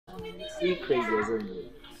See Craigism.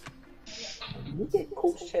 Look at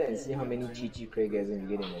Coach Chat and see how many GG Craigism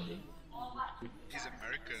you get in a day. He's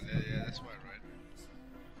American, yeah, that's why,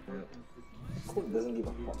 right? Coach doesn't give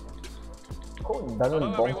a fuck. Coach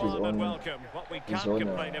doesn't bonk his own. What we can't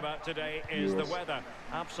complain about today is the weather.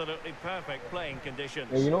 Absolutely perfect playing conditions.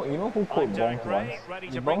 Yeah, you know who Coach bonked once?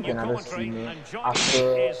 He bonked another teammate after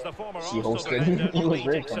she hosted. It was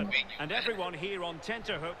very funny. And everyone here on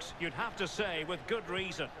tenterhooks, you'd have to say, with good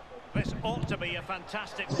reason. This ought to be a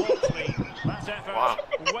fantastic watch lead. That effort,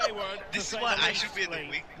 wayward. This is why I should be in the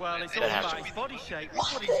week. Well, it's all about his body shape.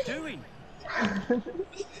 That's what he's doing.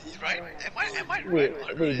 Right? Am I wait,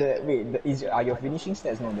 right? Are your finishing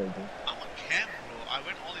stats not that good? I'm on cam, bro. I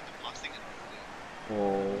went all into passing and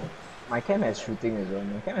Oh, my cam has shooting as well.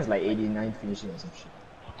 My cam has like 89 finishing or some shit.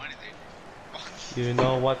 oh, mine is 8. You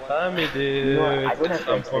know what time it is. You know, I don't have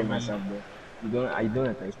to explain myself, bro. I don't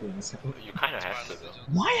have to explain myself. You kind of have to, though.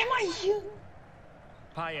 Why am I here?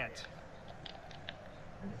 Payet.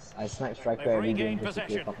 I snipe striker every game just to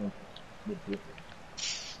play fucking midfield.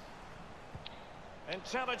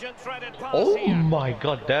 Intelligent threaded pass Oh here. my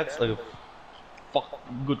god, that's a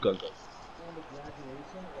good goal.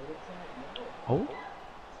 Oh?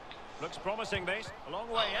 Looks promising, this. A long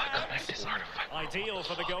way out. Ideal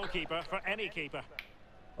for the goalkeeper, for any keeper.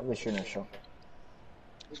 Probably shouldn't have shot.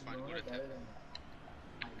 It's fine, good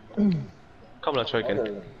attempt. Come on, try again.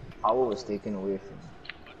 The power was taken away from me.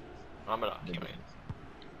 I'm gonna keep it.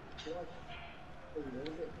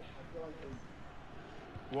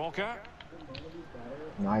 Walker.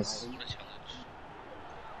 Nice.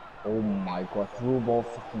 Oh my god, through ball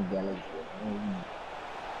fucking Gallagher.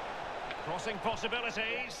 Crossing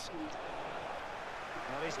possibilities.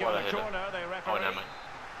 Well, he's What got a a header. corner, they Oh, referee. never mind.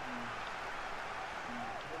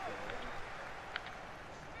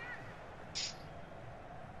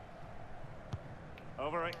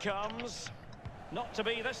 Over it comes. Not to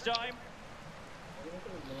be this time.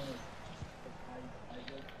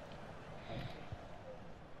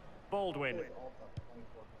 Baldwin.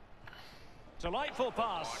 Delightful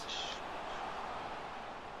pass.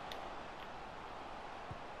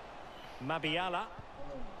 Mabiala.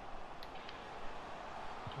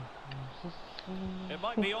 It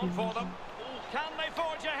might be on for them. Can they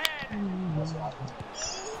forge ahead? They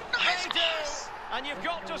do. And you've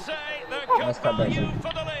got to say they're good value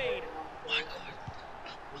for the lead.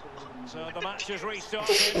 So the match has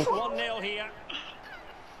restarted. 1-0 here.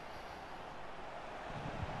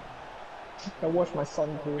 I watched my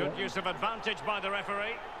son do Good use of advantage by the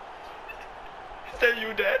referee. Tell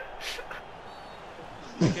you that.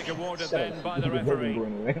 Kick awarded then by the referee. Well,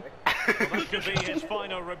 that could be his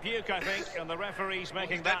final rebuke, I think, and the referee's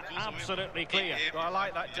making that absolutely clear. I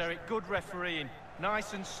like that, Derek. Good refereeing.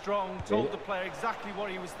 Nice and strong. Told the player exactly what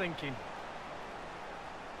he was thinking.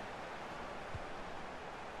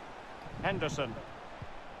 Henderson.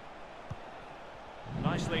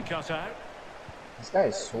 Nicely cut out. This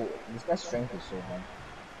guy's strength is so high.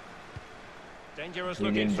 Dangerous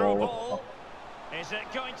Million looking through ball. ball. Is it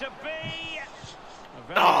going to be? A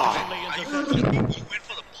very cleanly Are you intercepted. went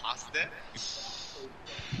for the pass there?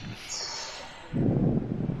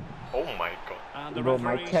 Oh my god. And the Bro,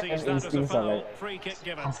 my referee cat sees that as a instincts are foul. like, Free kick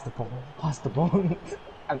given. pass the ball, pass the ball. I'm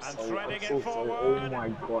And sorry, threading I'm it so sorry. forward. Oh my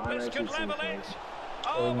god, I'm This actually could so level sorry. it.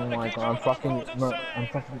 Oh but the my keeper god, I'm with an fucking, important bro, save. I'm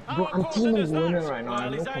fucking, How bro, I'm important teaming is winner that? right now. I Well,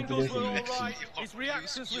 have his no angles confidence were in all you. right. His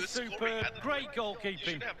reactions were superb. Great You goalkeeping.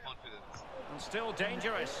 should have confidence. And still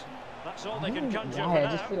dangerous. That's all they can conjure Why? I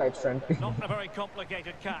for just feel now. like tramping. Not a very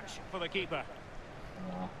complicated catch for the keeper.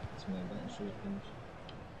 Nah, it's me, but I should have finished.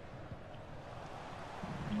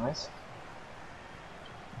 Nice.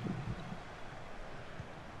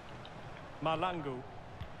 Malangu.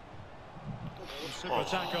 Super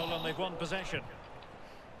tackle and they've won possession.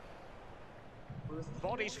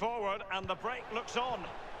 Bodies forward and the break looks on.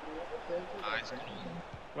 Nice.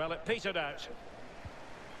 Well, it petered out.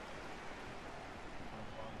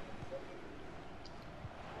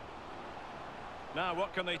 Now,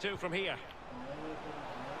 what can they do from here?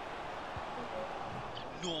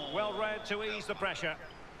 No. Well read to ease the pressure.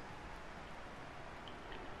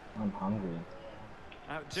 I'm hungry.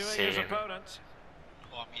 Outdoing his Same. opponent.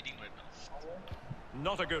 Oh, I'm eating right now.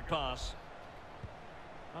 Not a good pass.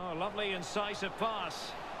 Oh, lovely incisive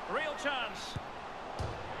pass. Real chance.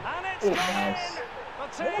 And it's gone nice. in. The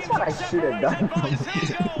That's teams what I are should have done. separated by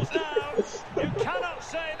 2 goals now. You cannot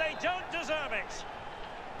say they don't deserve it.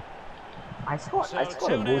 I scored So a goal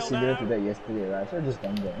 2-0 similar now. to that yesterday, right? I should have just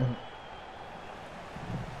done that.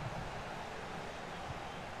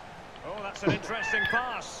 Oh, that's an interesting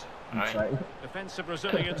pass. That's right. Defensive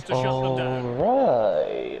Brazilians to shut them down.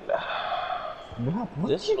 Alright. What?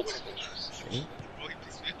 This Shit. looks Bro, he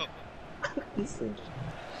pissed me off. Listen.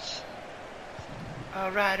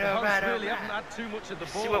 Alright, The Huns really haven't had too much of the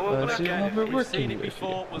ball. See what we're But see again, what we're we've seen working it with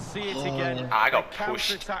before, we'll see it again. I got Their pushed.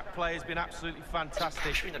 counter-attack play has been absolutely fantastic.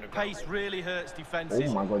 Pushed me to the ground. Pace really hurts defences,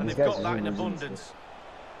 Oh my God, and these they've guys got are that in really abundance.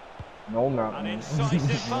 No, man. An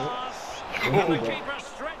incisive pass. And the keeper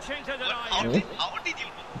stretching to deny How him. did you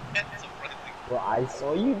look? That's surprising. Well, I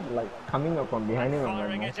saw you like coming up from behind him.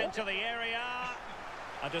 Firing And it into the area.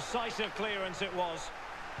 A decisive clearance it was.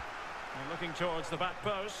 And looking towards the back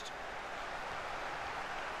post.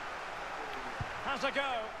 Has a go.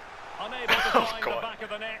 Unable to find the back of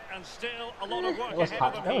the net, and still a lot of work That was ahead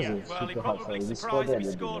of hard. them That here. was Well, he super hard. probably We scored surprised there. if he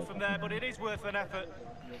didn't scored we? from there, but it is worth an effort.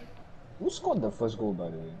 Who scored the first goal, by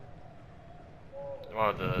the way? One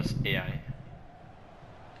of the AI.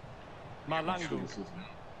 Malangu.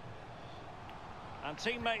 And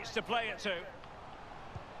teammates to play it to.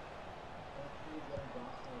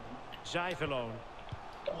 Jailbreak.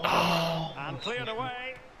 And cleared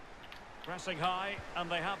away. Pressing high, and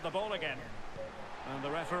they have the ball again. And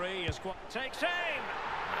the referee is takes aim.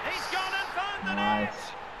 He's gone and found the net.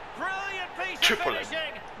 Nice. Brilliant piece Triple of aim.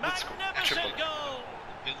 finishing. Let's go. Magnificent Triple goal.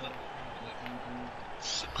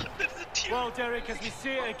 There's a tear. Well, Derek, as we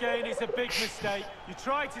see it again, it's a big mistake. You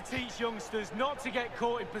try to teach youngsters not to get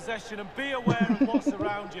caught in possession and be aware of what's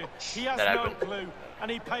around you. He has That no happened. clue, and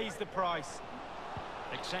he pays the price.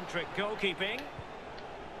 Eccentric goalkeeping.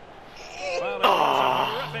 Well, it was a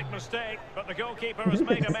horrific mistake, but the goalkeeper has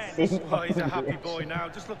made amends. Well, he's a happy boy now.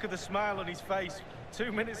 Just look at the smile on his face.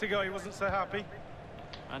 2 minutes ago, he wasn't so happy.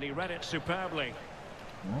 And he read it superbly.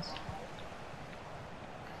 Nice.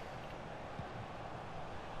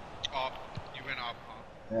 Oh, you went up,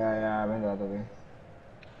 huh? Yeah, I went the other way.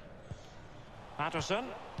 Patterson.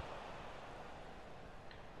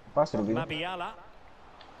 Pass to the wing. Mabiala.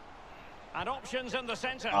 And options in the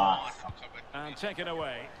centre. Ah, And taken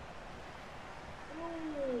away.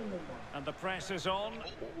 And the press is on.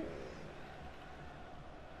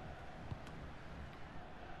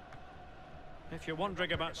 If you're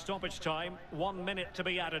wondering about stoppage time, 1 minute to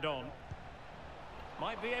be added on.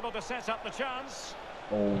 Might be able to set up the chance.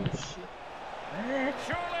 oh shit.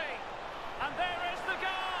 Surely. And there is the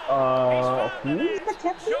goal. He's found the Who is net. the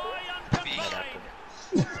captain? Joy unconfined.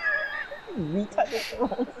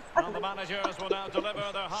 And the managers will now deliver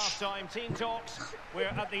their half-time team talks. We're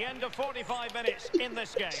at the end of 45 minutes in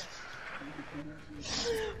this game.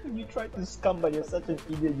 You tried to scum, but you're such an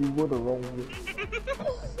idiot. You go the wrong way.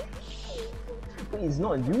 Wait, it's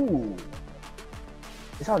not you.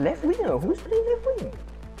 It's our left winger. Who's playing left wing?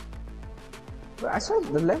 But I saw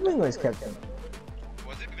the left winger is captain.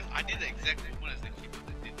 Was it because I did the exact movement as the keeper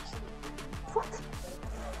that did this? What?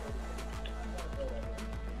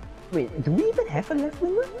 Wait, do we even have a left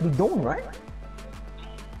winger? We don't, right?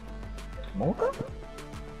 Monka?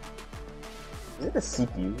 Is it the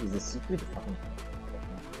CPU? Is the CPU the fucking...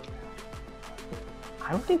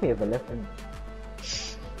 I don't think we have a left winger.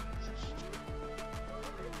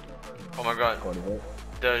 Oh my god. Got it.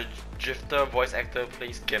 The Drifter voice actor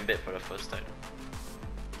plays Gambit for the first time.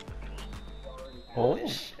 Holy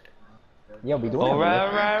shit. Yeah, we don't have a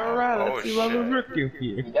left winger. Alright, Oh, let's see what shit. we're working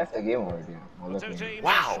here. We left the game already. Our The left two winger. teams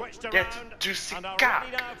Wow, have switched that's around juicy and are cock.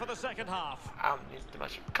 ready now for the second half. I don't need too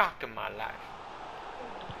much cock in my life.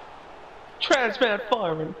 Transman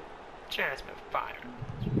firing. Jasmine fire.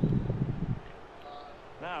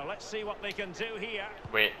 Now, let's see what they can do here.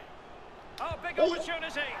 Wait. Oh, big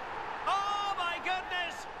opportunity. Oh, my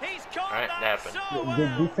goodness. He's caught Alright, that that happened. so well.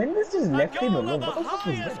 The defenders just A left him goal alone. of What the the fuck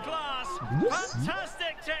is highest that? class. Did you see?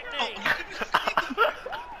 Fantastic technique.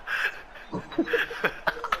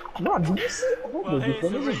 No, did you see all Well, the here's the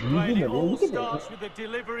defenders just replay. leaving It him alone? all Look at starts that. with a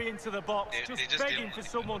delivery into the box, They just just begging did- for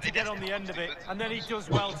someone to they get just on the did end of it, defense. and then he does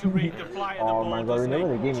well to read the flight of the Oh ball, my god, doesn't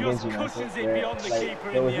remember the he? game against Just United cushions it where beyond the like, keeper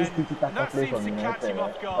there in was the this end, tiki-taka and that play seems from to catch United, him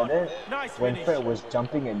off right? guard. And then Nice when finish. Fred was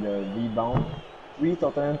jumping at the rebound, 3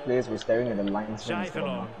 Tottenham players were staring at the linesman instead of Jailbreak.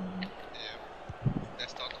 marking him. Yeah.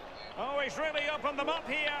 That's not. Oh, he's really opened them up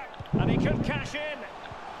here. And he could cash in.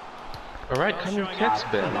 Alright, come on, catch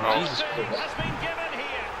Ben. Jesus Penalty Christ. has been given here.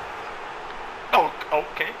 Oh,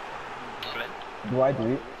 okay. Glenn, Do I do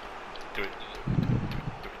it? do it.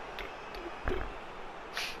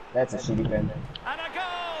 That's a shitty pen. And a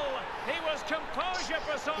goal. He was composure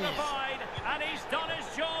personified. And he's done his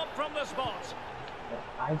job from the spot.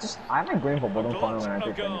 I like going for bottom corner when I Lots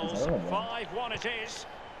play of penalties. goals. I don't know why. 5-1 it is.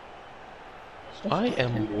 I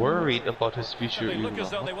am worried about his And future they in look as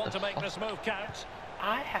though they what want the to make fuck? this move count.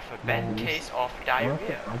 I have a bad case of Are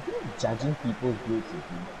diarrhea. you judging people's grades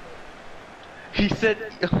with me? He said,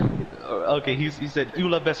 okay, he said, you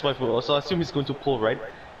love best waifu, so I assume he's going to pull, right?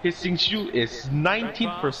 His Singshu is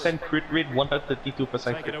 19% crit rate,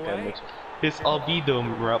 132% crit damage. His albedo,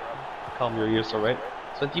 rep, calm your ears, alright?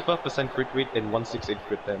 25% crit rate and 168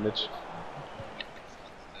 crit damage.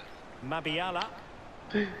 Mabiala.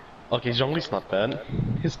 Okay, Zhongli's not bad.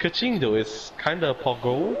 His Kaching though is kinda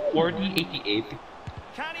pogo, 4088.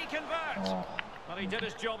 Can he convert? Oh. Well, he did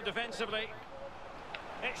his job defensively.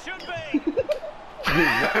 It should be.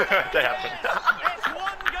 That happened. It's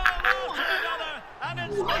one goal after another, and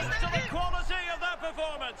it speaks to the quality of that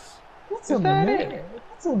performance. That's a man.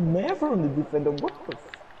 That's a man from the defender. What the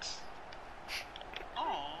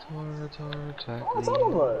Oh, it's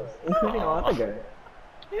all of us, including our other guy.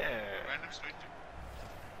 Yeah. Random straight to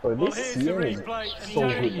But Well, this here's the CM is replay, and so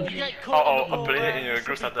you good. get caught on the I'll ball play it there, in your you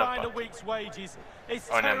group should be starter fined a part. week's wages. It's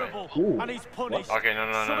Oh, never mind. terrible, Ooh. and he's punished. Okay,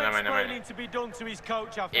 no, Some never mind. explaining to be done to his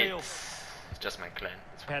coach, I feel. It's just my clan.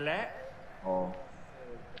 It's Pelé. Oh.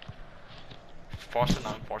 force it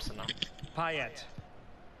now. Payet.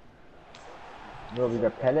 Bro, we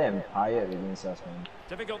got Pele and Payet against us, man.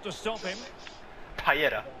 Difficult to stop him.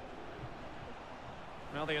 Payeta.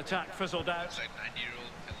 Well, the attack fizzled out. it's like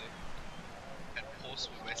 90-year-old Pele. And post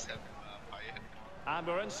with West Ham Payet. And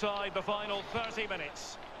we're inside the final 30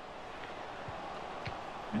 minutes.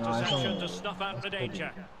 No, I Interception don't- to snuff out the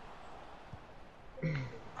danger.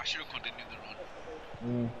 I should have continued the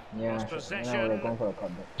run. Yeah, Lost I should- possession. now we're going for a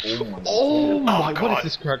cutback. Oh my god. Oh my, God. what is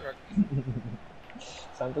this crack?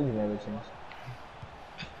 Something never changed.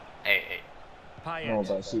 Hey. Payet. No,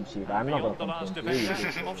 but sheep. I'm not Beyond the gonna last complain.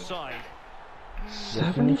 defender. Offside.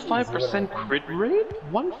 75% crit rate?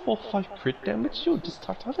 145 crit damage? Yo, this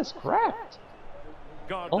Tartar is crap.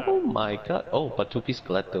 Gardner. Oh my god. Oh, but 2-piece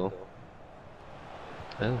glad though.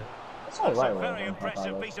 Oh. It's That's a alright, very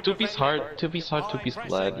impressive piece of 2-piece defending. hard, 2-piece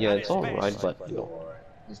glad. Yeah, it's alright, but you know.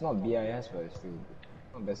 It's not BIS, but it's still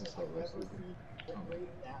not best of but it's still not bad.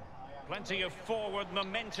 Plenty of forward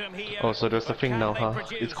momentum here. Oh, so there's a but thing can now, they huh?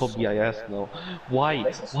 produce? It's called BIS now. Why?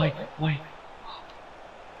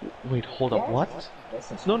 Wait, hold up, what?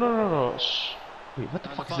 No. Shh. Wait, what the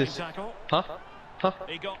And fuck is fine this? tackle. Huh?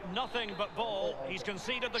 He got nothing but ball. He's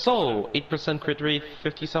conceded the So, corner. 8% crit rate,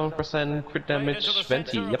 57% crit Played damage, into the 20,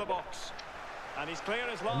 centre of yep. the box. And he's clear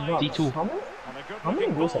as lines. Not- D2. How many? And a good How many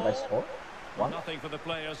looking goals have I ball. scored? One. Nothing for the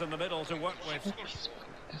players in the middle to work with.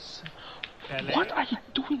 Pelé. What are you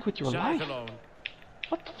doing with your life? Xhaka.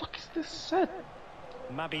 What the fuck is this set?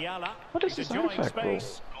 Mabiala. What is He's this enjoying artifact, bro?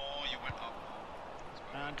 space. No, you went up.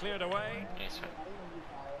 And cleared away. Yes, sir.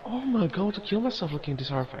 Oh my god, to kill myself looking at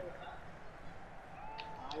this artifact.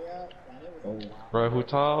 Oh.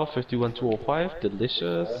 Rahutal, 51-205,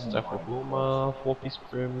 delicious, Stefan 4-piece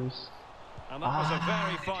brims, And that was a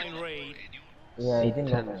very fine read. Yeah, he didn't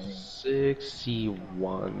look at 10, me. 6,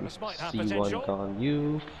 C1, This might have potential. C1 gone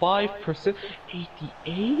you, 5%,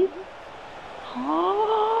 88?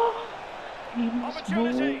 Huh?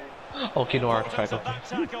 Opportunity. Okay, no The artifact,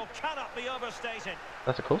 importance of okay. that tackle cannot be overstated.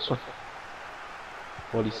 That's a close one.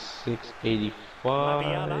 46, 85.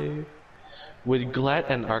 Mabiala. With Glad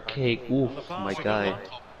and Archaic, oof, And the pass my will guy. go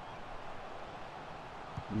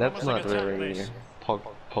That's Promising not attack, very this.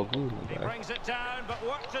 Pogu, my He guy. brings it down, but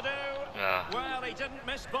work to do. Yeah. Well, he didn't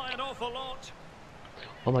miss by an awful lot.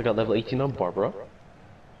 Oh my god, level 18 on Barbara.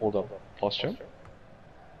 Hold up, posture.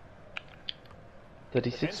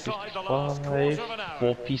 36, Inside the last 55, quarter of an hour.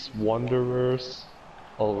 4-piece Wanderers.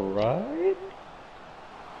 Alright.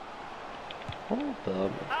 Hold up.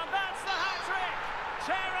 And that's the hat-trick.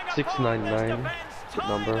 Tearing apart 699, this defence good time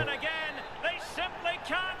number. and again. They simply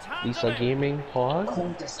can't handle Lisa it. Gaming, pause. Well,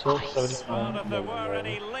 1275. if there were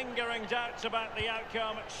any lingering doubts about the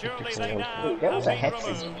outcome, surely they now Wait, that was a have hat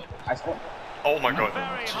been trick. removed. I scored. Oh my A god.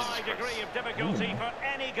 very Jesus high Christ. degree of difficulty for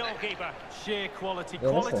any goalkeeper. Sheer quality, Yeah,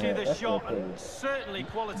 that's quality a- of the that's shot, okay. and certainly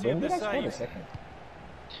quality When of did the I score the save. second?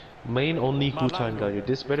 Main only Hutan guy.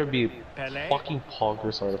 This better be Pelé. fucking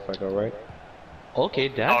Poggers artifact, alright? Okay,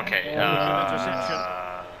 that. Okay, Interception.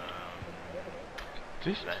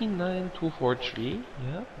 59243.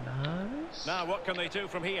 Yep, nice. Now, what can they do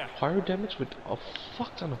from here? Pyro damage with a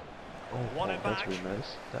fuck ton of. Oh, Won wow, it that's back. really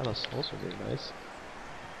nice. That was also very nice.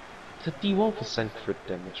 51% crit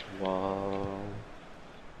damage. Wow.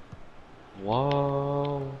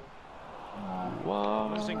 Wow.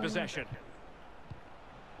 Wow. Losing possession.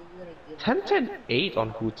 10-10-8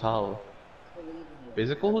 on Hutal.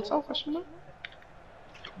 Physical Hutal question mark?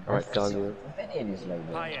 Alright, Galio. If any of these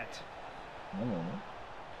like that. Payet. No.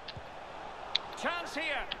 Chance here.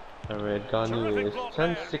 Alright, Ganyu is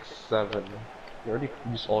 10-6-7. You already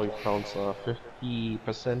used all your crowns,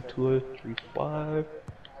 50% 2, 3, 5.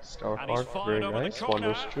 Scour And he's hard, fired very over the nice. corner.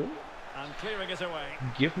 Wonders true. And clearing it away.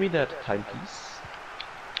 Give me that timepiece.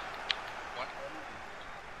 What?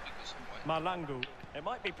 Because of what? Malangu. It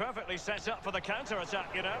might be perfectly set up for the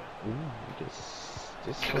counter-attack, you know. Ooh, this In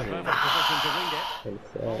a one. perfect position to read it.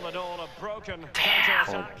 It's, All in all, a broken oh,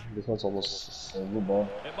 counter-attack. this one's almost. Good ball.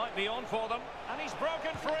 It might be on for them. And he's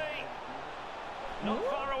broken free. Not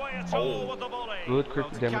far away at all with the volley. Good Well,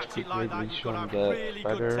 crit to damage, catch crit it like that, rate you've ratio got on to have the really good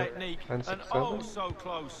feather. technique. And And 6-7. oh, so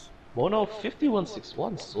close. Mono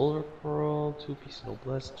 5161, Silver Pearl, 2-piece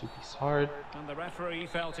Noblesse, 2-piece Hard, And the referee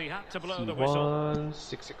felt he had to blow the whistle. C1,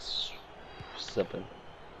 667.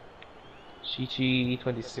 Shichi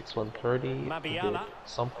 26 130, Mabiala.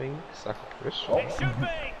 something, sacrificial. It should be.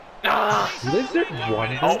 Lizard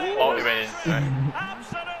one. Oh, it went in.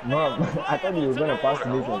 Absolutely No, I thought you were gonna pass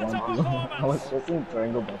unbelievable. this What a at 1-2. I performance. was pressing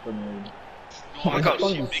triangle button. No, I got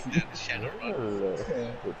Respond she to make that shadow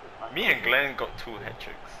run. Me and Glenn got 2 hat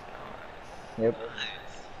tricks. Yep.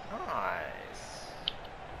 Nice.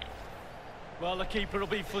 Well, the keeper will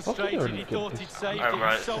be they're frustrated. He good. thought he'd saved it.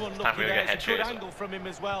 Alright, He's so time unlucky for me to there. get It's a good head angle from him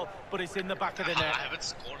as well, but it's in the back of the I net. haven't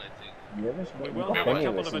scored, I think. You haven't We scored. will You got have a plenty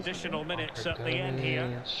couple of assists. additional minutes at the end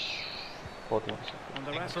here. 14. And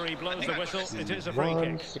the referee blows the whistle. It is a free kick.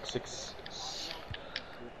 166.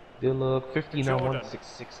 They look 50 now, Jordan.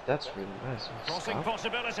 166. That's really nice. Crossing Stop.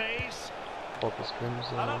 possibilities. Focus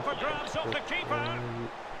Crimson. And up for grabs off the keeper.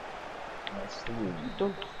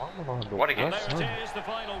 Don't follow on the What a game. rest, There huh? it is, the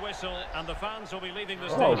final whistle, and the fans will be leaving the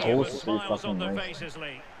Oh, stadium goals with is really smiles on fucking their nice. faces,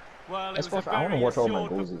 Lee. Well, it I was suppose a I want to very watch all my assured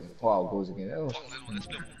goals. Wow, goals again. Oh. Let's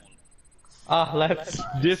play one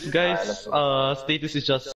more. This guy's status is just